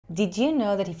Did you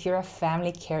know that if you're a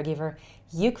family caregiver,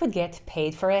 you could get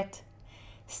paid for it?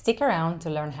 Stick around to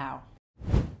learn how.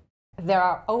 There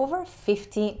are over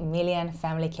 50 million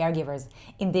family caregivers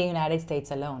in the United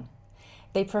States alone.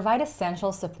 They provide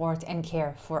essential support and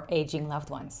care for aging loved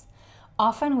ones,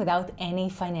 often without any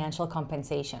financial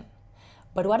compensation.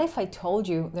 But what if I told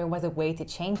you there was a way to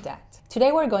change that?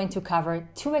 Today we're going to cover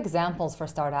 2 examples for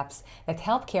startups that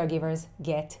help caregivers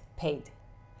get paid.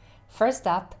 First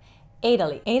up,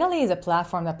 Aidally. Aidally is a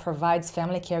platform that provides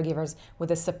family caregivers with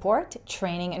the support,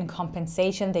 training, and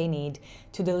compensation they need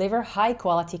to deliver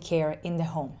high-quality care in the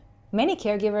home. Many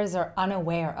caregivers are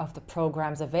unaware of the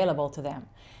programs available to them,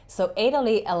 so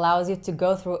Aidally allows you to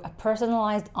go through a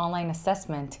personalized online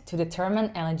assessment to determine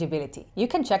eligibility. You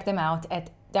can check them out at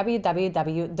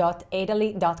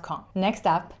www.aidally.com. Next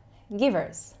up,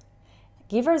 Givers.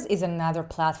 Givers is another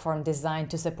platform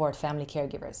designed to support family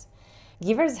caregivers.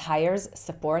 Givers hires,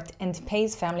 support, and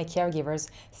pays family caregivers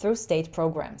through state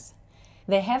programs.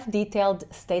 They have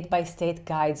detailed state-by-state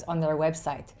guides on their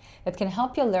website that can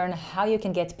help you learn how you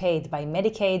can get paid by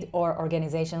Medicaid or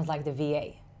organizations like the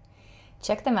VA.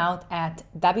 Check them out at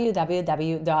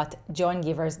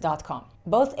www.joingivers.com.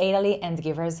 Both Aidally and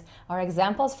Givers are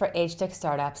examples for age tech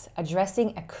startups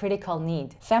addressing a critical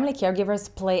need. Family caregivers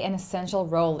play an essential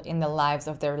role in the lives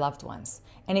of their loved ones,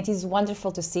 and it is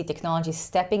wonderful to see technology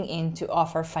stepping in to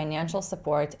offer financial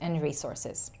support and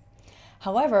resources.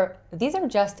 However, these are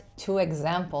just 2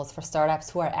 examples for startups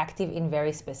who are active in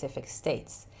very specific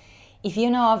states. If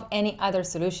you know of any other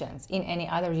solutions in any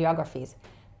other geographies,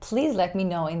 please let me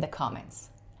know in the comments.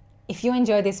 If you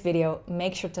enjoyed this video,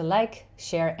 make sure to like,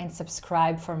 share, and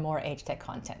subscribe for more age tech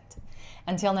content.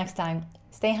 Until next time,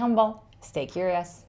 stay humble, stay curious.